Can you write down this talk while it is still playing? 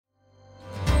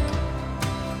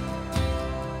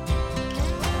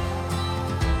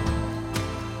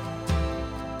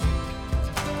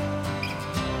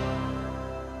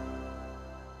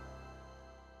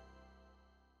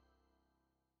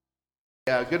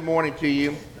Good morning to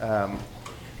you.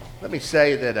 Let me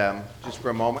say that just for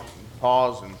a moment,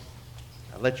 pause and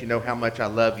let you know how much I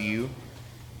love you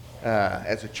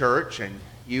as a church and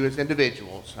you as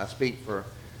individuals. I speak for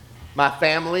my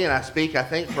family and I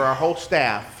think, for our whole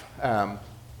staff.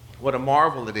 What a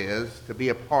marvel it is to be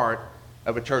a part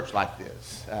of a church like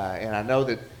this. And I know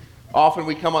that often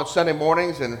we come on Sunday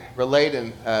mornings and relate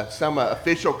in some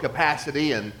official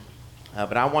capacity,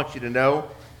 but I want you to know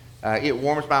it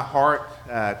warms my heart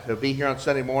to be here on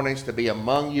Sunday mornings, to be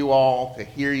among you all, to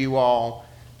hear you all,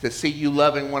 to see you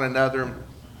loving one another.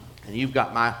 And you've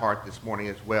got my heart this morning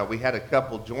as well. We had a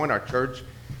couple join our church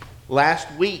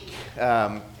last week,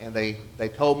 and they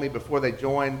told me before they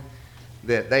joined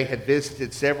that they had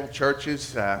visited several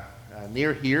churches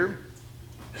near here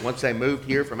once they moved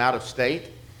here from out of state.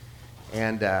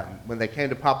 And when they came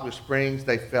to Poplar Springs,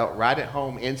 they felt right at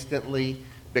home instantly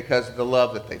because of the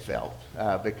love that they felt.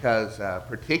 Because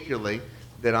particularly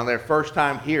that on their first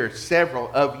time here, several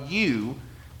of you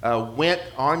went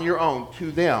on your own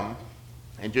to them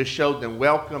and just showed them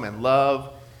welcome and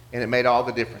love, and it made all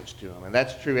the difference to them. And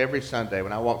that's true every Sunday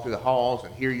when I walk through the halls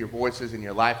and hear your voices in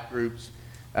your life groups.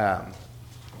 The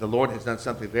Lord has done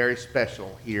something very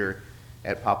special here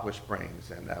at Poplar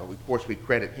Springs. And of course we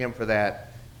credit Him for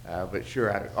that. But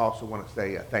sure, I also want to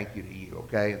say thank you to you,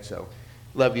 okay? And so,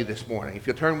 love you this morning. If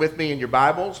you'll turn with me in your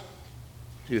Bibles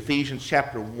to Ephesians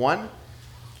chapter 1.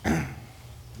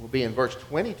 We'll be in verse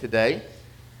 20 today.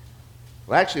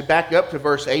 We'll actually back up to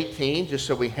verse 18 just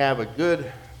so we have a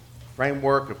good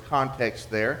framework of context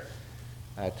there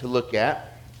to look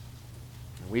at.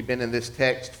 We've been in this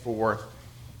text for,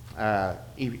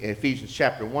 Ephesians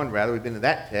chapter 1 rather, we've been in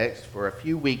that text for a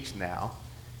few weeks now.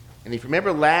 And if you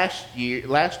remember last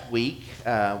week,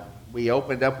 we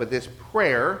opened up with this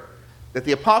prayer that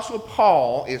the Apostle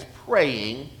Paul is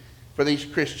praying for these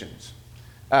Christians.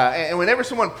 And whenever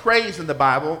someone prays in the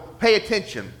Bible, pay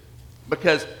attention,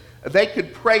 because they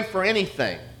could pray for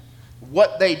anything.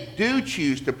 What they do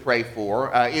choose to pray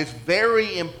for is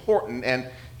very important, and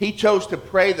he chose to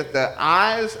pray that the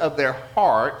eyes of their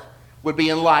heart would be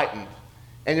enlightened.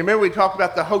 And you remember we talked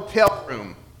about the hotel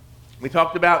room. We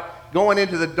talked about going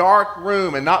into the dark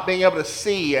room and not being able to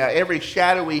see every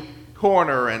shadowy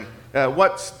corner and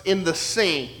what's in the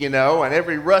sink, and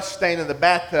every rust stain in the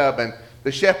bathtub and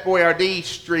the Chef Boyardee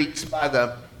streaks by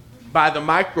the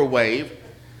microwave.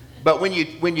 But when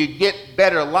you get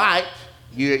better light,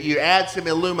 you add some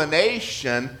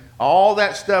illumination, all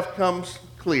that stuff comes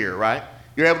clear, right?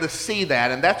 You're able to see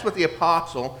that, and that's what the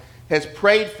apostle has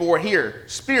prayed for here,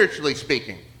 spiritually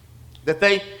speaking, that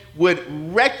they would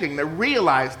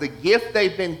realize the gift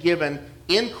they've been given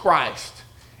in Christ,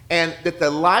 and that the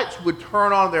lights would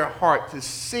turn on their heart to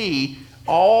see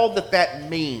all that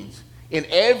means in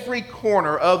every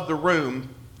corner of the room,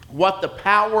 what the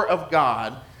power of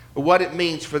God, what it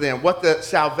means for them, what the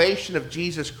salvation of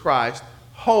Jesus Christ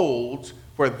holds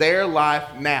for their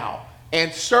life now.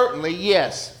 And certainly,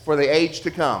 yes, for the age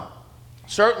to come.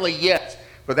 Certainly, yes,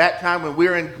 for that time when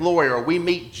we're in glory or we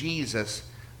meet Jesus,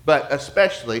 but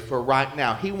especially for right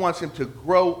now. He wants them to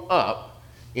grow up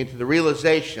into the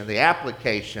realization, the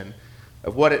application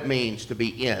of what it means to be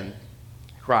in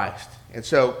Christ. And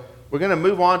so we're going to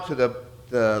move on to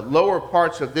the lower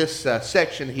parts of this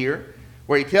section here,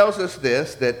 where he tells us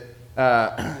this, that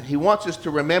he wants us to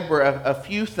remember a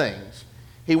few things.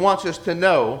 He wants us to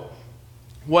know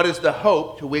what is the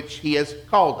hope to which he has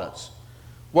called us.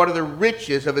 What are the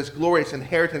riches of his glorious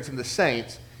inheritance in the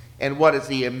saints, and what is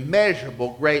the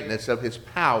immeasurable greatness of his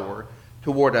power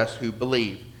toward us who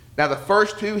believe. Now the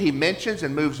first two he mentions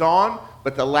and moves on,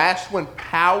 but the last one,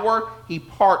 power, he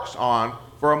parks on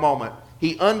for a moment.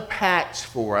 He unpacks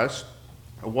for us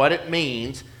what it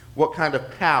means, what kind of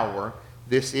power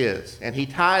this is. And he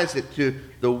ties it to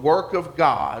the work of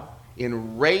God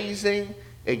in raising,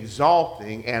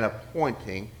 exalting, and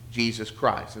appointing Jesus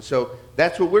Christ. And so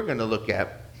that's what we're going to look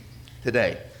at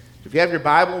today. If you have your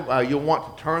Bible, you'll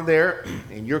want to turn there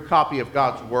in your copy of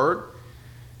God's Word.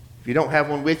 If you don't have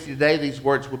one with you today, these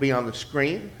words will be on the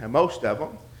screen, and most of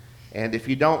them. And if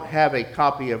you don't have a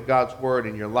copy of God's Word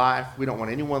in your life, we don't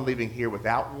want anyone leaving here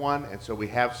without one, and so we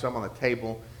have some on the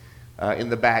table in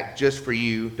the back just for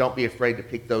you. Don't be afraid to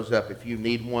pick those up if you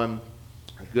need one,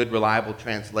 a good, reliable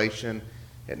translation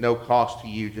at no cost to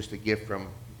you, just a gift from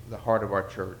the heart of our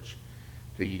church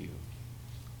to you.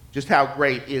 Just how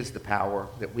great is the power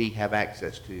that we have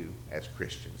access to as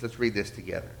Christians. Let's read this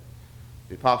together.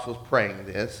 The apostle's praying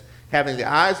this. Having the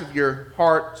eyes of your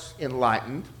hearts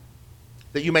enlightened,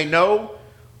 that you may know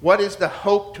what is the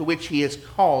hope to which he has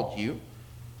called you,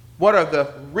 what are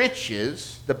the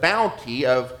riches, the bounty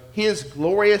of his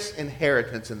glorious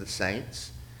inheritance in the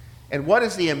saints, and what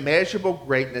is the immeasurable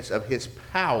greatness of his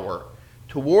power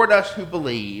toward us who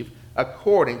believe,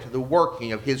 according to the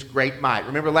working of his great might.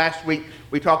 Remember last week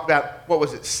we talked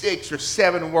about, 6 or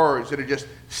 7 words that are just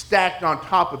stacked on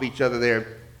top of each other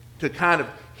there to kind of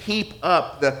heap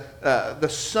up the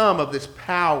sum of this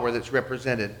power that's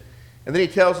represented. And then he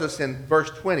tells us in verse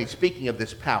 20, speaking of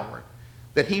this power,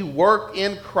 that he worked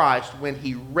in Christ when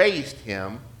he raised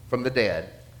him from the dead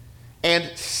and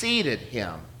seated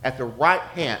him at the right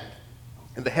hand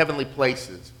in the heavenly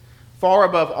places, far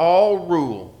above all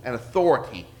rule and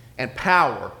authority and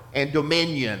power and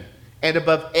dominion, and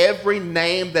above every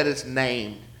name that is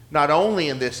named, not only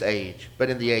in this age, but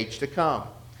in the age to come.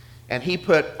 And he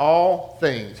put all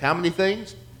things, how many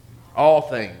things? All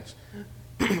things,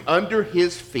 under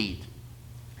his feet,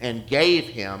 and gave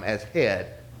him as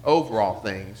head over all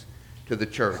things to the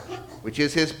church, which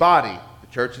is his body. The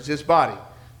church is his body,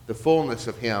 the fullness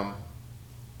of him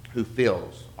who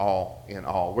fills all in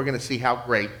all. We're going to see how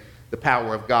great the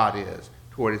power of God is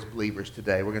toward his believers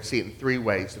today. We're going to see it in 3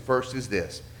 ways. The first is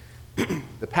this.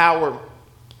 The power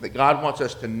that God wants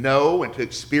us to know and to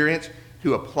experience,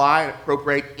 to apply and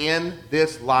appropriate in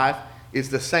this life is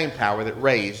the same power that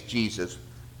raised Jesus.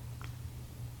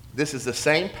 This is the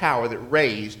same power that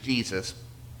raised Jesus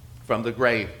from the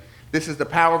grave. This is the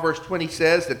power, verse 20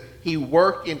 says, that he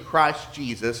worked in Christ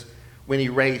Jesus when he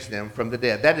raised him from the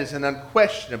dead. That is an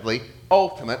unquestionably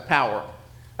ultimate power.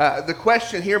 The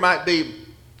question here might be,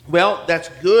 well, that's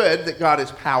good that God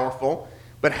is powerful,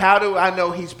 but how do I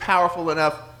know he's powerful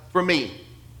enough for me?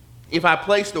 If I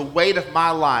place the weight of my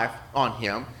life on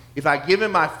him, if I give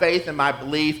him my faith and my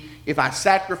belief, if I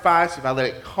sacrifice, if I let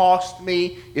it cost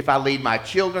me, if I lead my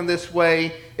children this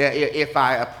way, if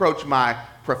I approach my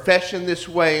profession this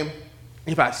way,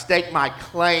 if I stake my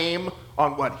claim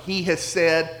on what he has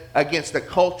said against a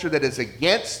culture that is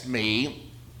against me,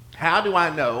 how do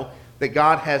I know that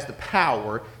God has the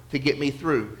power to get me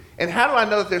through? And how do I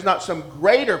know that there's not some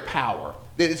greater power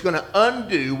that is going to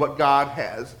undo what God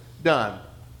has done?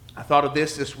 I thought of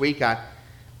this week. I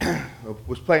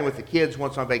was playing with the kids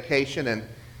once on vacation, and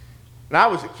when I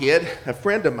was a kid, a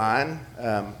friend of mine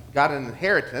got an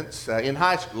inheritance in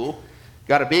high school,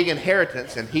 got a big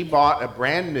inheritance, and he bought a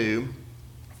brand new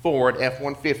Ford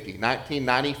F-150,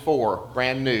 1994,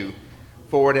 brand new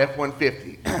Ford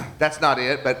F-150. That's not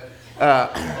it, but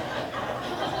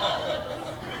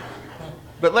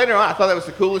later on, I thought that was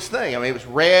the coolest thing. I mean, it was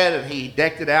red, and he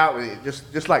decked it out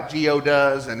just like Geo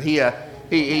does, and he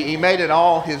made it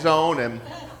all his own, and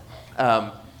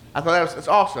I thought that's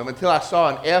awesome until I saw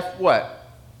an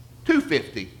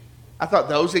F-250. I thought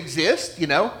those exist, you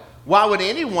know. Why would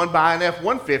anyone buy an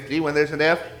F-150 when there's an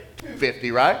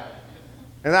F-250, right?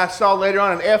 And I saw later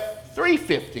on an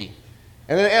F-350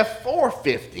 and then an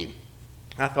F-450.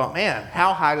 I thought, man,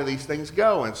 how high do these things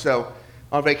go? And so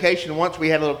on vacation once, we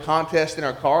had a little contest in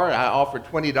our car. I offered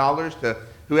 $20 to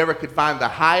whoever could find the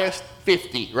highest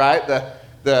 50, right?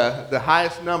 The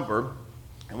highest number.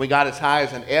 And we got as high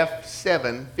as an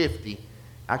F-750.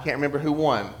 I can't remember who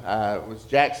won. It was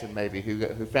Jackson maybe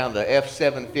who found the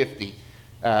F-750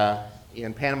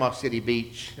 in Panama City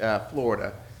Beach,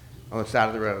 Florida, on the side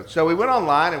of the road. So we went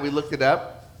online and we looked it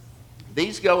up.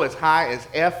 These go as high as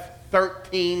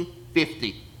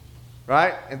F-1350,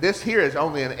 right? And this here is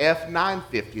only an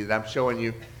F-950 that I'm showing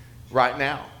you right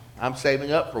now. I'm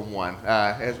saving up for one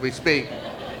as we speak.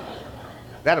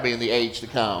 That'll be in the age to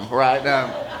come, right?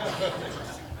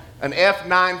 An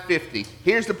F-950.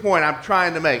 Here's the point I'm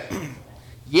trying to make.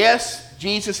 Yes,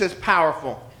 Jesus is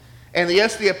powerful. And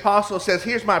yes, the apostle says,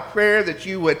 here's my prayer that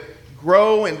you would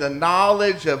grow in the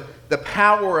knowledge of the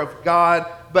power of God.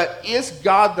 But is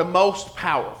God the most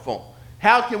powerful?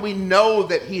 How can we know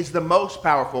that he's the most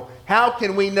powerful? How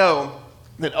can we know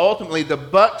that ultimately the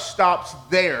buck stops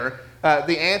there?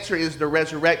 The answer is the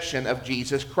resurrection of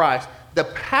Jesus Christ. The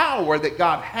power that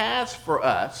God has for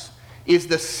us is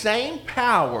the same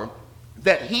power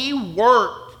that he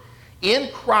worked in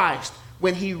Christ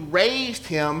when he raised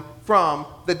him from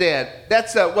the dead.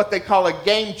 That's what they call a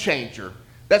game changer.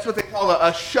 That's what they call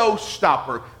a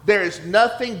showstopper. There is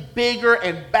nothing bigger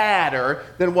and badder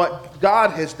than what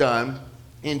God has done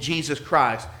in Jesus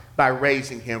Christ by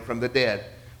raising him from the dead.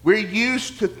 We're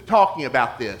used to talking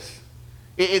about this.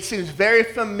 It seems very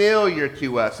familiar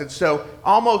to us, and so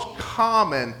almost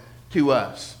common to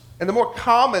us. And the more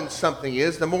common something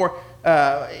is, the more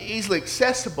easily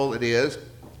accessible it is,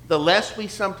 the less we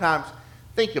sometimes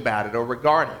think about it or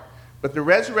regard it. But the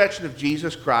resurrection of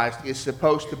Jesus Christ is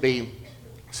supposed to be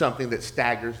something that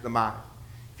staggers the mind.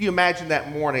 If you imagine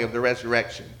that morning of the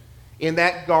resurrection, in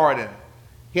that garden,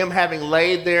 him having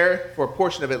laid there for a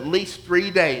portion of at least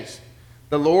 3 days.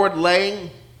 The Lord laying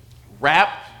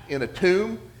wrapped in a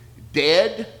tomb,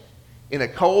 dead in a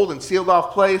cold and sealed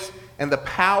off place, and the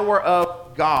power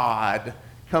of God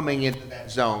coming into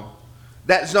that zone.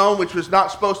 That zone which was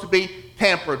not supposed to be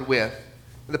tampered with.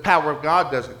 The power of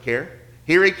God doesn't care.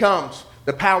 Here he comes,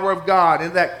 the power of God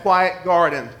in that quiet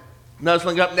garden,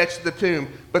 nuzzling up next to the tomb.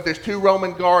 But there's 2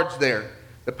 Roman guards there.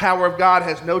 The power of God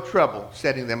has no trouble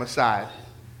setting them aside.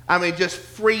 I mean, just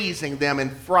freezing them in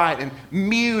fright and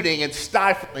muting and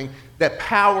stifling the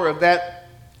power of that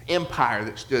empire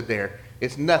that stood there.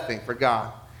 Is nothing for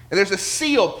God. And there's a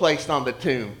seal placed on the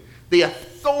tomb. The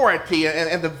authority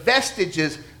and the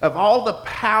vestiges of all the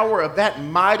power of that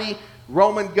mighty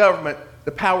Roman government,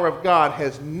 the power of God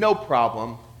has no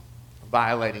problem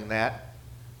violating that.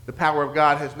 The power of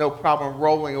God has no problem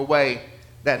rolling away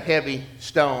that heavy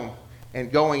stone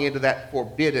and going into that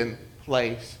forbidden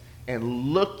place and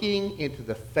looking into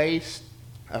the face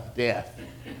of death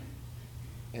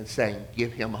and saying,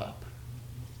 give him up.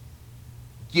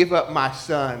 Give up my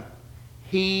son.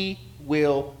 He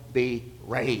will be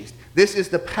raised. This is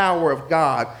the power of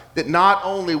God that not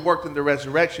only worked in the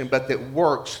resurrection, but that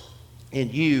works in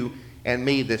you and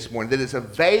me this morning. That is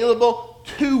available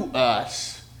to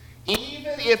us,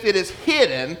 even if it is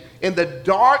hidden in the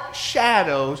dark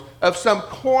shadows of some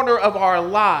corner of our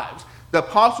lives. The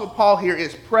Apostle Paul here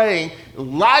is praying,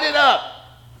 light it up.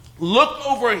 Look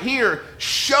over here,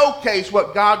 showcase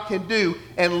what God can do,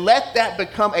 and let that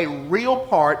become a real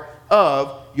part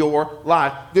of your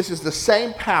life. This is the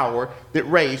same power that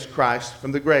raised Christ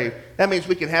from the grave. That means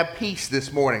we can have peace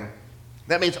this morning.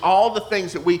 That means all the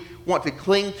things that we want to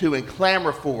cling to and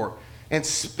clamor for and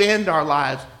spend our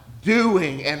lives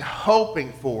doing and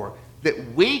hoping for,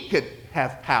 that we could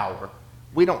have power.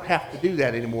 We don't have to do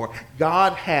that anymore.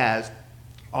 God has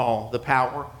all the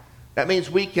power. That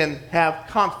means we can have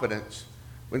confidence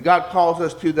when God calls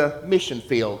us to the mission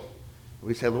field.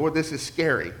 We say, Lord, this is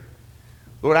scary.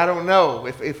 Lord, I don't know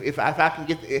if I can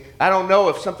get, I don't know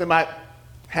if something might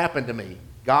happen to me.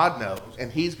 God knows,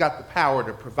 and he's got the power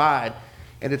to provide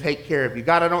and to take care of you.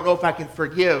 God, I don't know if I can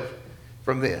forgive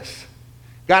from this.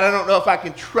 God, I don't know if I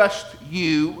can trust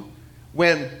you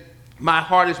when my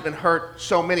heart has been hurt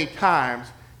so many times.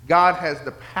 God has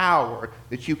the power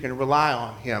that you can rely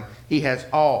on him. He has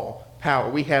all power.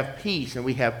 We have peace and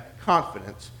we have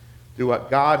confidence through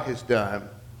what God has done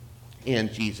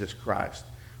in Jesus Christ.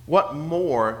 What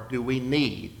more do we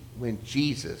need when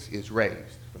Jesus is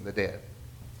raised from the dead?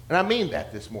 And I mean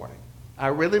that this morning. I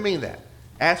really mean that.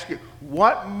 Ask you,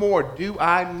 what more do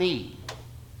I need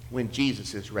when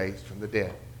Jesus is raised from the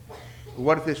dead?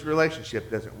 What if this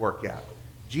relationship doesn't work out?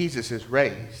 Jesus is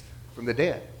raised from the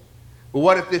dead. But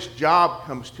what if this job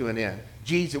comes to an end?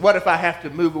 What if I have to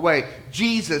move away?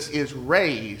 Jesus is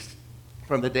raised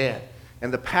from the dead.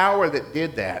 And the power that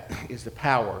did that is the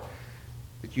power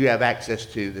that you have access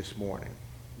to this morning.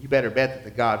 You better bet that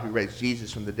the God who raised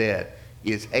Jesus from the dead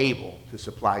is able to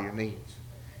supply your needs.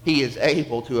 He is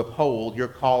able to uphold your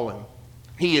calling.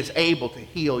 He is able to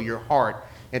heal your heart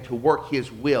and to work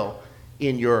his will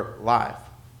in your life.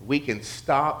 We can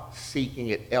stop seeking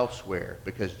it elsewhere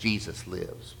because Jesus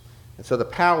lives. And so the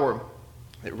power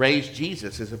that raised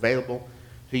Jesus is available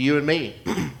to you and me.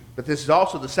 But this is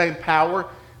also the same power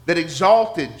that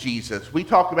exalted Jesus. We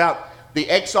talk about the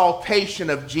exaltation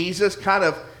of Jesus kind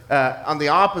of on the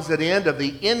opposite end of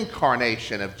the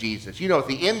incarnation of Jesus. You know what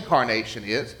the incarnation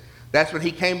is. That's when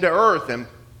he came to earth and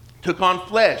took on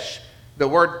flesh. The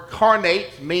word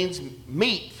carnate means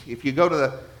meat. If you go to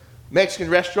the Mexican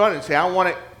restaurant and say, I want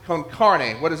it con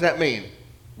carne, what does that mean?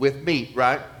 With meat,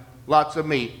 right? Lots of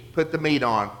meat. Put the meat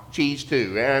on. Cheese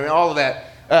too. I mean, all of that.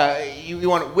 You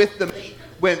want it with the meat.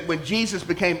 When Jesus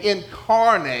became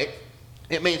incarnate,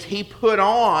 it means he put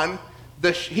on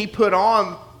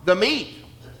the meat.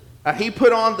 He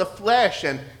put on the flesh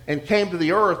and came to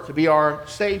the earth to be our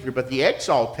Savior. But the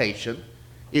exaltation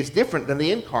is different than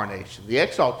the incarnation. The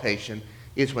exaltation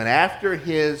is when after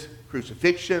his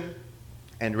crucifixion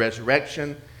and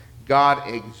resurrection, God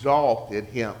exalted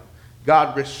him.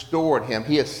 God restored him.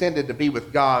 He ascended to be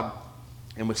with God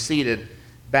and was seated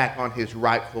back on his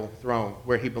rightful throne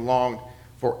where he belonged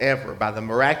forever. By the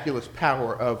miraculous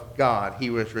power of God, he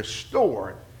was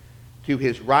restored to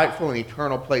his rightful and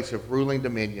eternal place of ruling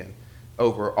dominion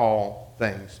over all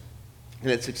things.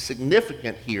 And it's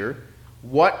significant here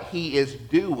what he is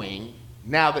doing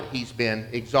now that he's been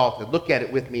exalted. Look at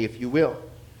it with me if you will.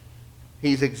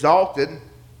 He's exalted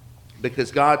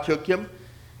because God took him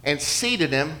and seated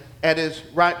him at his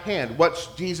right hand. What's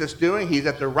Jesus doing? He's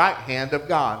at the right hand of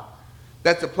God.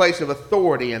 That's a place of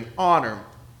authority and honor,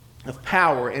 of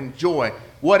power and joy.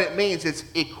 what it means is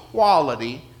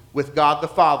equality with God the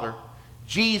Father.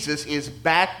 Jesus is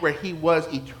back where he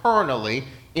was eternally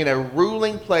in a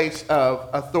ruling place of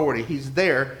authority. He's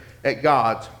there at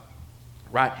God's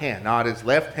right hand, not his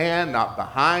left hand, not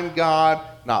behind God,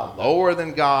 not lower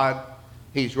than God.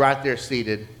 He's right there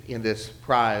seated in this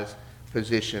prized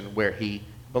position where he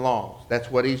belongs.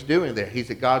 That's what he's doing there. He's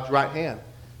at God's right hand.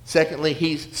 Secondly,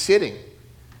 he's sitting.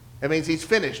 That means he's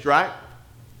finished, right?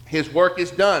 His work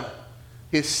is done.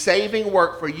 His saving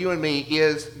work for you and me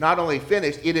is not only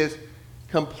finished, it is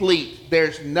complete.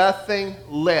 There's nothing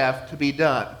left to be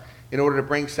done in order to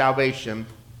bring salvation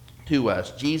to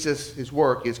us. Jesus, his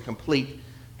work is complete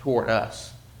toward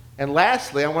us. And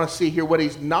lastly, I want to see here what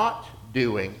he's not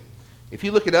doing. If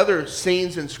you look at other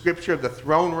scenes in Scripture of the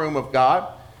throne room of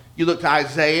God, you look to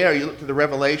Isaiah or you look to the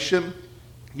Revelation,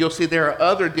 you'll see there are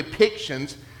other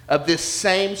depictions of this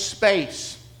same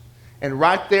space. And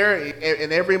right there,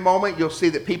 in every moment, you'll see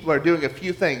that people are doing a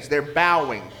few things. They're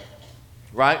bowing,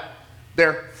 right?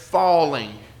 They're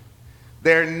falling.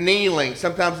 They're kneeling.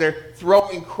 Sometimes they're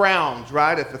throwing crowns,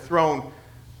 right, at the throne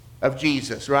of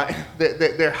Jesus, right?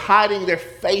 They're hiding their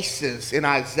faces in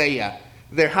Isaiah.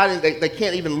 They're hiding. They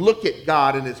can't even look at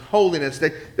God and his holiness.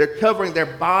 They're covering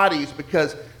their bodies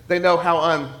because they know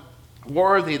how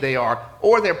unworthy they are.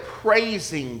 Or they're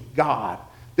praising God.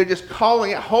 They're just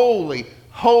calling it holy,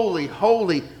 holy,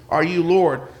 holy are you,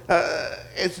 Lord.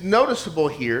 It's noticeable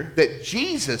here that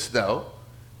Jesus, though,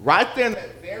 right there in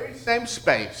that very same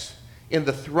space, in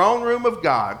the throne room of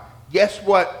God, guess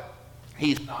what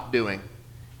he's not doing?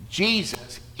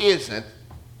 Jesus isn't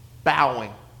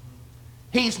bowing.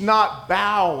 He's not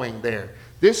bowing there.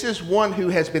 This is one who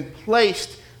has been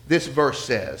placed, this verse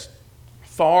says,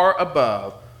 far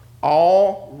above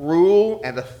all rule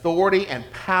and authority and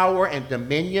power and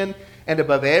dominion, and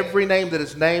above every name that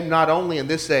is named, not only in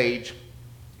this age,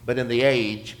 but in the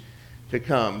age to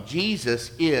come.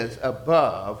 Jesus is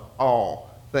above all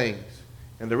things.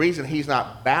 And the reason he's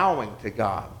not bowing to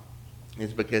God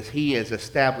is because he is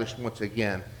established once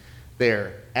again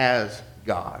there as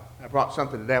God. I brought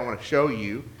something today I want to show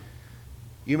you.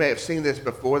 You may have seen this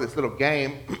before, this little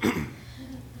game.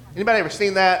 Anybody ever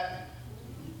seen that?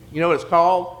 You know what it's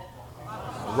called?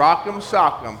 Rock'em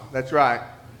Sock'em. That's right.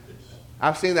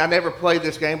 I've seen that. I never played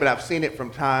this game, but I've seen it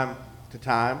from time to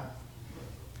time.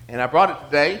 And I brought it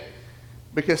today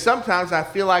because sometimes I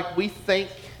feel like we think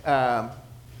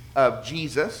of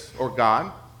Jesus or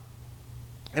God,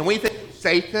 and we think of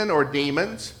Satan or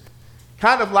demons,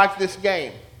 kind of like this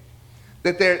game.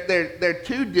 That they're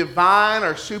two divine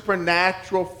or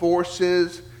supernatural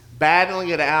forces battling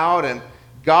it out, and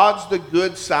God's the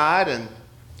good side, and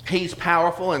he's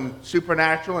powerful and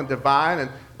supernatural and divine.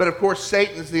 But of course,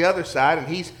 Satan's the other side, and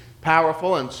he's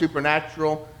powerful and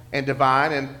supernatural and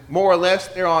divine, and more or less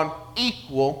they're on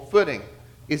equal footing.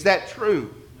 Is that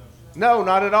true? No,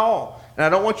 not at all. And I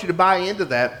don't want you to buy into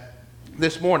that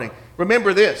this morning.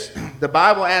 Remember this. The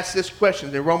Bible asks this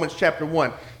question in Romans chapter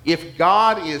 1. If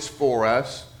God is for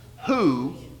us,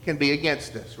 who can be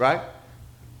against us, right?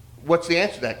 What's the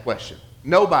answer to that question?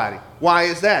 Nobody. Why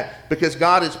is that? Because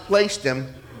God has placed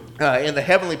him in the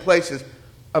heavenly places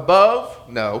above?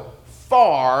 No,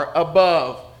 far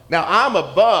above. Now, I'm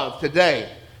above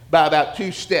today by about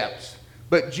 2 steps,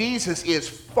 but Jesus is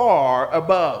far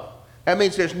above. That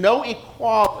means there's no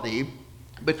equality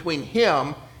between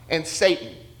him and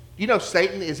Satan. You know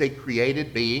Satan is a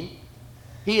created being?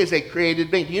 He is a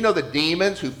created being. Do you know the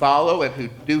demons who follow and who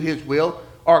do his will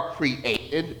are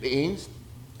created beings?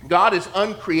 God is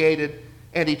uncreated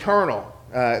and eternal.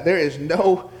 There is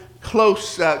no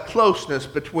closeness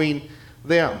between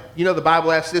them. You know the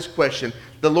Bible asks this question.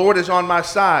 The Lord is on my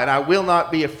side. I will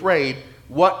not be afraid.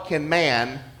 What can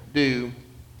man do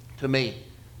to me?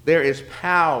 There is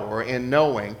power in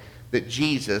knowing that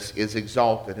Jesus is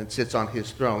exalted and sits on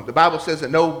his throne. The Bible says that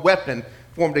no weapon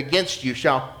formed against you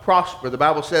shall prosper. The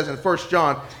Bible says in 1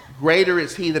 John, greater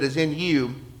is he that is in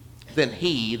you than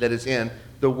he that is in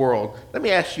the world. Let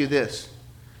me ask you this.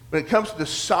 When it comes to the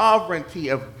sovereignty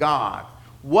of God,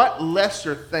 what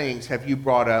lesser things have you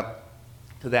brought up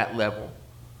to that level?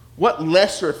 What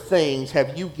lesser things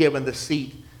have you given the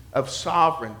seat of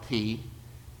sovereignty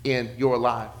in your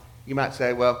life? You might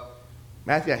say, well,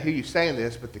 Matthew, I hear you saying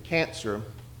this, but the cancer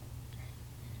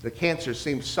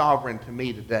seems sovereign to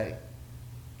me today.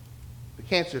 The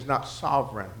cancer is not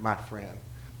sovereign, my friend.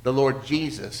 The Lord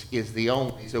Jesus is the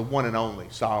one and only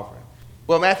sovereign.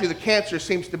 Well, Matthew, the cancer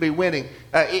seems to be winning.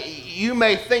 You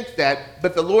may think that,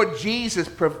 but the Lord Jesus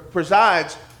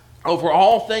presides over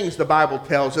all things, the Bible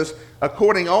tells us,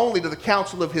 according only to the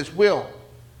counsel of his will.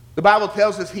 The Bible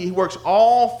tells us he works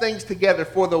all things together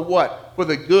for the what? For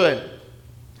the good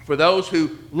for those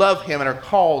who love him and are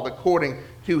called according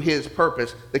to his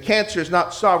purpose. The cancer is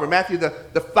not sovereign. Matthew,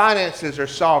 the finances are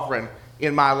sovereign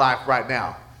in my life right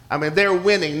now. I mean, they're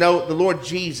winning. No, the Lord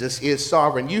Jesus is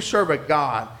sovereign. You serve a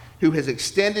God who has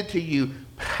extended to you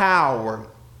power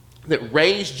that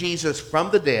raised Jesus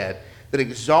from the dead, that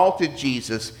exalted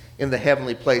Jesus in the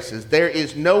heavenly places. There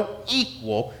is no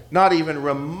equal, not even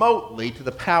remotely, to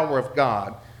the power of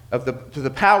God, to the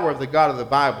power of the God of the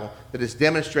Bible that is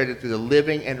demonstrated through the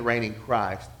living and reigning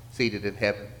Christ seated in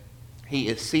heaven. He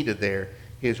is seated there.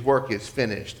 His work is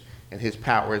finished, and his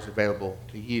power is available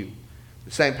to you.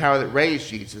 The same power that raised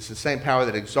Jesus, the same power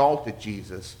that exalted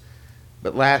Jesus,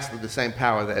 but lastly, the same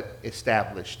power that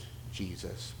established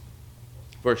Jesus.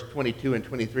 Verse 22 and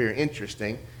 23 are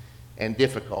interesting and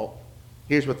difficult.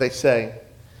 Here's what they say.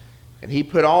 And he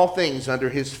put all things under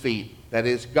his feet. That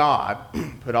is, God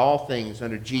put all things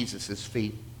under Jesus'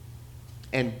 feet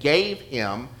and gave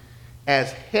him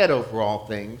as head over all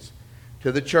things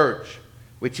to the church,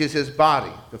 which is his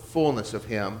body, the fullness of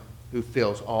him who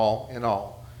fills all in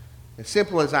all. As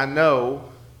simple as I know,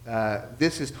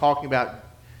 this is talking about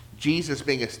Jesus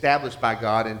being established by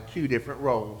God in two different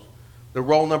roles. The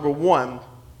role number one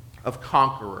of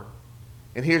conqueror.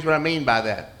 And here's what I mean by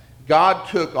that. God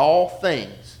took all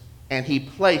things and he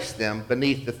placed them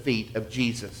beneath the feet of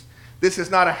Jesus. This is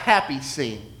not a happy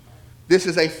scene. This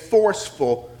is a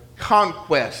forceful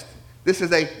conquest. This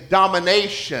is a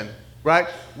domination, right?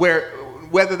 Where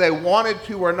whether they wanted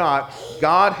to or not,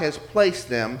 God has placed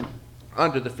them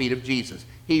under the feet of Jesus.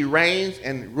 He reigns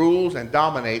and rules and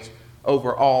dominates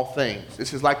over all things.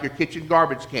 This is like your kitchen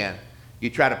garbage can. You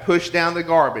try to push down the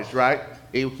garbage, right?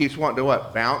 It keeps wanting to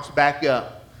what? Bounce back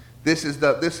up. This is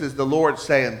the Lord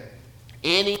saying,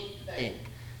 anything,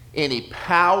 any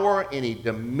power, any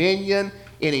dominion,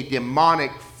 any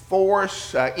demonic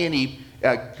force, any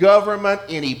government,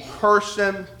 any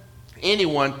person,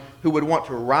 anyone who would want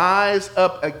to rise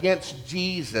up against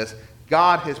Jesus,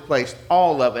 God has placed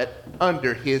all of it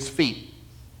under his feet,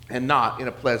 and not in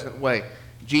a pleasant way.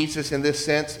 Jesus, in this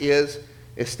sense, is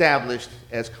established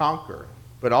as conqueror,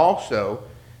 but also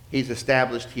he's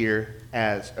established here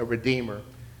as a redeemer.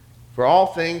 For all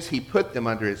things, he put them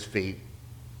under his feet,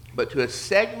 but to a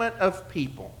segment of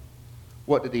people,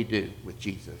 what did he do with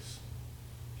Jesus?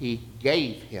 He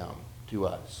gave him to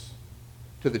us,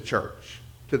 to the church,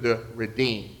 to the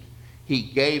redeemed. He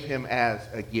gave him as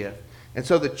a gift. And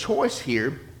so the choice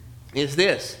here is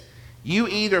this. You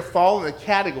either fall in the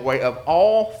category of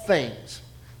all things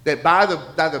that by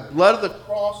the blood of the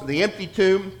cross and the empty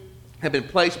tomb have been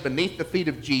placed beneath the feet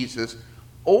of Jesus,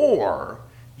 or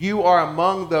you are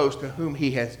among those to whom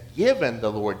he has given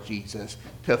the Lord Jesus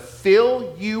to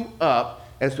fill you up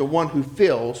as the one who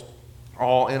fills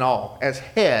all in all, as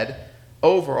head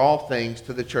over all things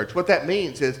to the church. What that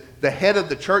means is the head of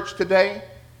the church today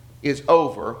is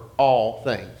over all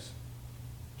things.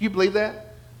 Do you believe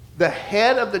that? The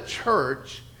head of the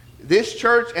church, this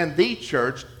church and the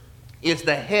church, is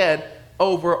the head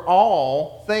over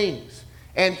all things.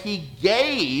 And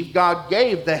God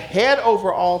gave the head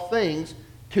over all things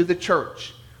to the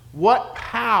church. What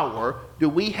power do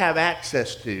we have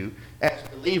access to as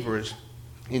believers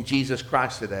in Jesus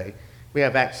Christ today? We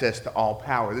have access to all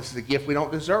power. This is a gift we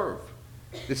don't deserve.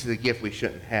 This is a gift we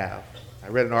shouldn't have. I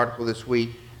read an article this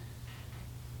week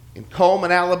in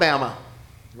Coleman, Alabama,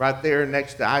 right there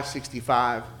next to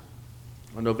I-65,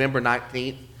 on November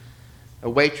 19th. A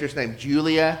waitress named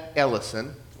Julia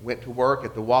Ellison went to work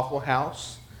at the Waffle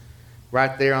House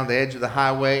right there on the edge of the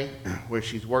highway where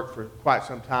she's worked for quite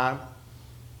some time.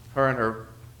 Her and her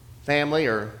family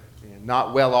are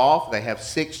not well off. They have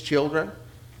 6 children.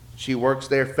 She works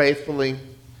there faithfully.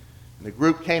 And the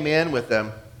group came in with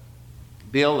a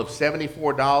bill of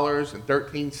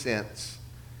 $74.13.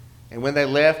 And when they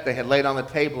left, they had laid on the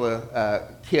table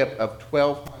a tip of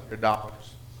 $1,200,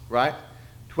 right?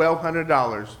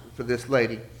 $1,200 for this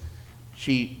lady.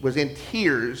 She was in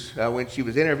tears when she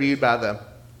was interviewed by the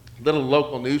little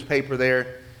local newspaper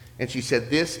there, and she said,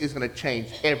 "This is going to change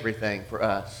everything for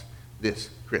us this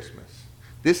Christmas.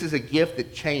 This is a gift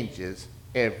that changes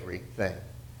everything."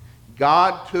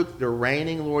 God took the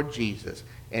reigning Lord Jesus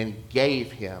and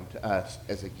gave him to us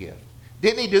as a gift.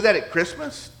 Didn't he do that at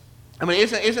Christmas? I mean,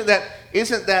 isn't that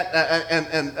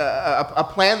a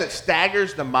plan that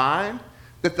staggers the mind?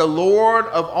 That the Lord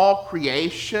of all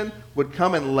creation would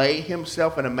come and lay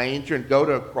himself in a manger and go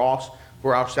to a cross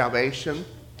for our salvation.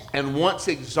 And once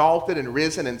exalted and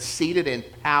risen and seated in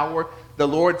power, the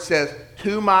Lord says,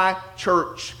 to my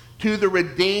church, to the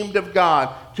redeemed of God,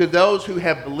 to those who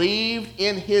have believed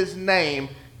in his name,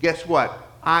 guess what?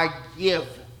 I give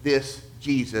this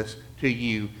Jesus to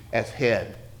you as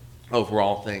head over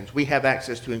all things. We have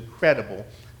access to incredible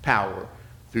power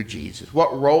through Jesus.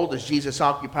 What role does Jesus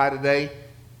occupy today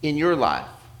in your life?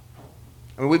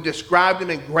 I mean, we've described him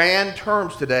in grand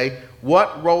terms today.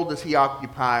 What role does he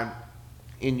occupy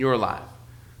in your life?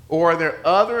 Or are there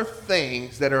other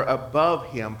things that are above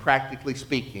him, practically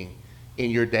speaking, in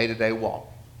your day-to-day walk?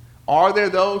 Are there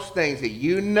those things that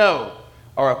you know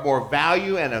are of more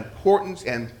value and importance,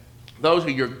 and those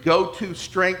are your go-to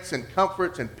strengths and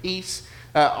comforts and peace?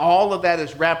 All of that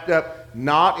is wrapped up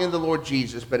not in the Lord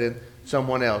Jesus, but in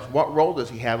someone else. What role does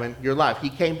he have in your life? He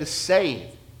came to save.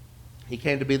 He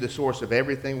came to be the source of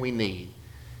everything we need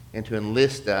and to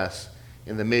enlist us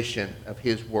in the mission of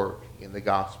his work in the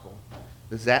gospel.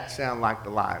 Does that sound like the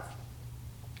life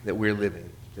that we're living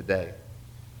today?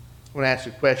 I want to ask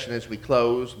you a question as we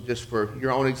close, just for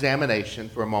your own examination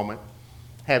for a moment.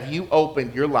 Have you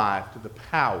opened your life to the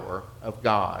power of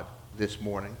God this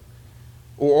morning?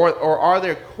 Or are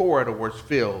there corridors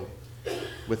filled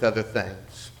with other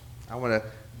things? I want to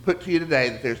put to you today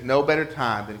that there's no better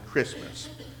time than Christmas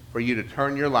for you to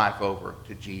turn your life over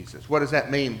to Jesus. What does that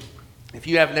mean? If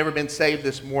you have never been saved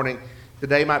this morning,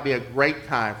 today might be a great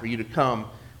time for you to come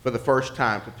for the first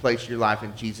time to place your life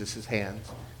in Jesus' hands,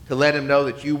 to let him know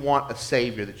that you want a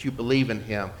Savior, that you believe in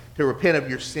him, to repent of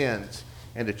your sins,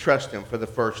 and to trust him for the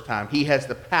first time. He has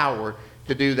the power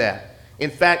to do that. In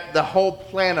fact, the whole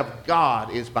plan of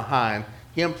God is behind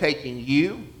him taking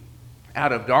you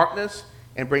out of darkness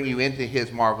and bringing you into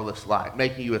his marvelous light,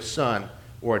 making you a son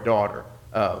or a daughter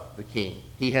of the King.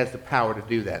 He has the power to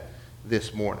do that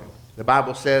this morning. The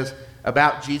Bible says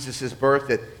about Jesus' birth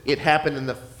that it happened in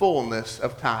the fullness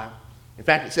of time. In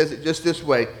fact, it says it just this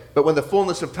way: but when the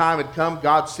fullness of time had come,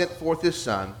 God sent forth his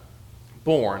Son,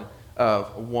 born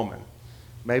of a woman.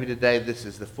 Maybe today this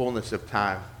is the fullness of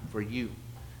time for you.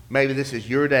 Maybe this is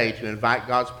your day to invite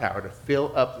God's power to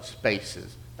fill up the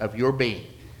spaces of your being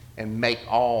and make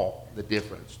all the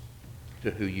difference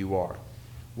to who you are.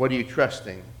 What are you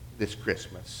trusting this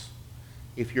Christmas?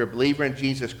 If you're a believer in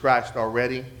Jesus Christ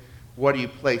already, what are you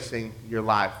placing your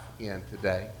life in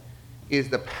today? Is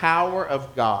the power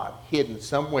of God hidden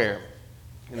somewhere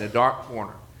in a dark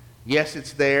corner? Yes,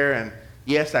 it's there, and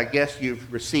yes, I guess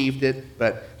you've received it,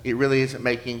 but it really isn't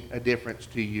making a difference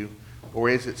to you. Or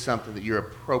is it something that you're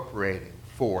appropriating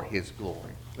for his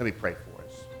glory? Let me pray for you.